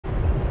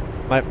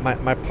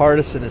My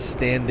partisan is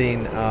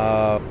standing,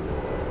 I'm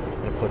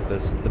gonna put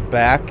this, the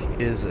back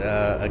is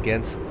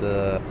against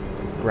the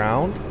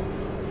ground.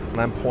 When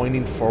I'm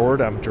pointing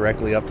forward, I'm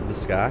directly up to the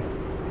sky.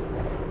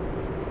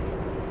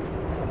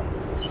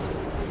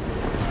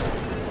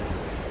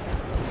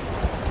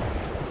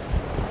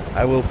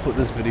 I will put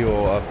this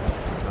video up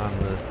on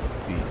the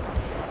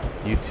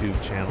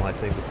YouTube channel. I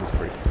think this is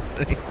pretty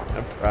funny.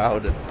 I'm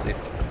proud at the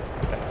same time.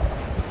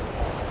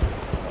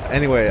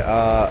 Anyway,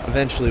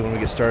 eventually when we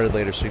get started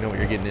later, so you know what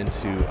you're getting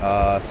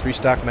into, 3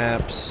 stock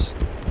maps,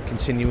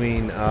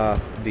 continuing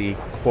the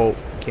quote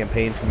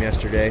campaign from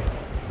yesterday.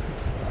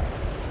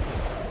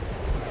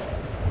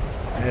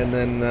 And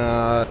then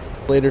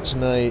later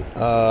tonight,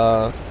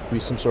 be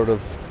some sort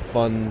of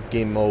fun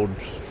game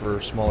mode for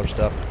smaller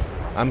stuff.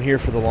 I'm here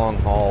for the long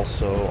haul,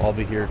 so I'll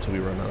be here till we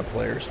run out of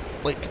players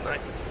late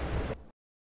tonight.